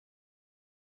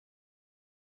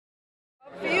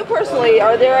For you personally,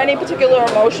 are there any particular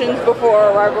emotions before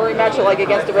a rivalry match, like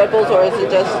against the Red Bulls, or is it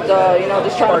just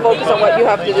just trying to focus on what you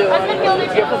have to do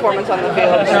and your performance on the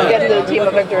field and get into the team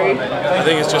of victory? I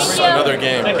think it's just another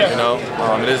game.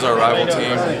 It is our rival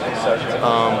team,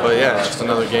 but yeah, it's just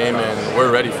another game, and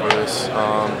we're ready for this,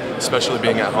 especially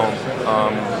being at home.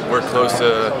 We're close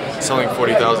to selling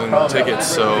 40,000 tickets,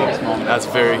 so that's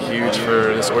very huge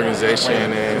for this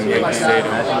organization and Yankee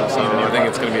Stadium. So I think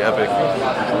it's going to be epic.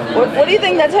 What do you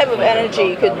think that type of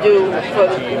energy could do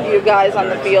for you guys on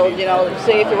the field?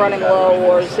 Say if you're running low,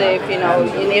 or say if you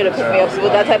need to pick me up.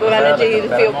 Would that type of energy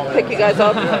pick you guys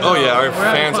up? Oh yeah, our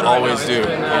fans always do.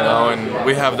 And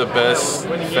we have the best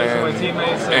fan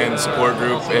and support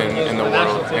group in the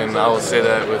world, and I will say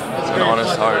that with an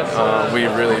honest heart. We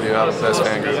really do have the best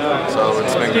fan group. So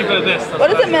it's been great. What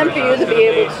has it meant for you to be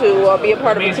able to be a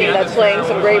part of a team that's playing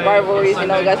some great rivalries? You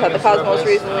guys had the Cosmos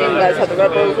recently, you guys had the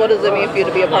Red Bulls. What does it mean for you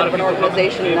to be a part of an organization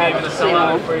that's,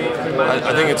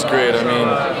 I think it's great. I mean,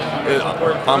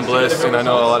 I'm blessed, and I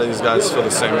know a lot of these guys feel the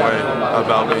same way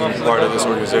about being part of this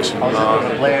organization.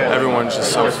 Everyone's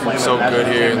just so good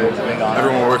here, and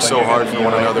everyone works so hard for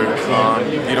one another.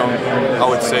 I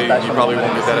would say you probably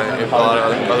won't get that in a lot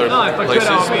of other places,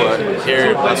 but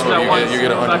here, that's what you get. You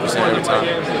get 100% every time.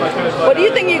 What do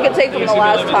you think you could take from the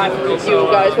last time you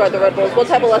guys were at the Red Bulls? What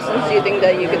type of lessons do you think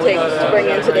that you could take to bring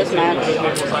into this match?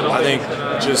 I think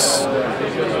just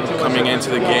coming into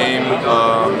the game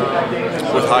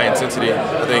with high intensity.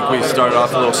 I think we started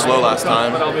off a little slow last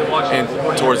time, and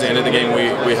towards the end of the game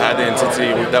we had the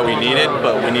intensity that we needed,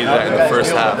 but we needed that in the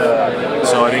first half.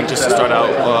 So I think just to start out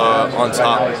on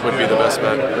top would be the best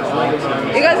bet.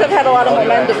 You guys have had a lot of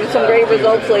momentum and some great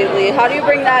results lately. How do you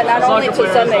bring that not only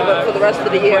to Sunday, but for the rest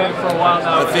of the year?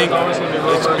 I think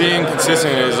being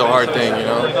consistent is a hard thing,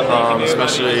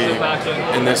 especially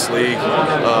in this league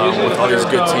with all these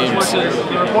good teams.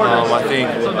 I think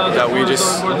that we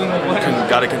just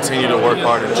got to continue to work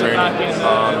hard in training,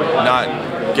 not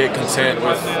get content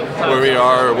with where we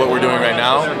are or what we're doing right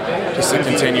now, just to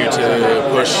continue to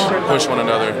push one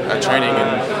another at training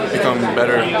and become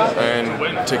better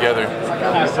and together.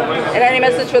 And any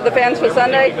message for the fans for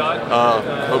Sunday?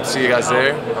 Hope to see you guys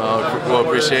there. We'll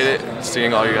appreciate it.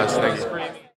 Seeing all you guys. Thank you.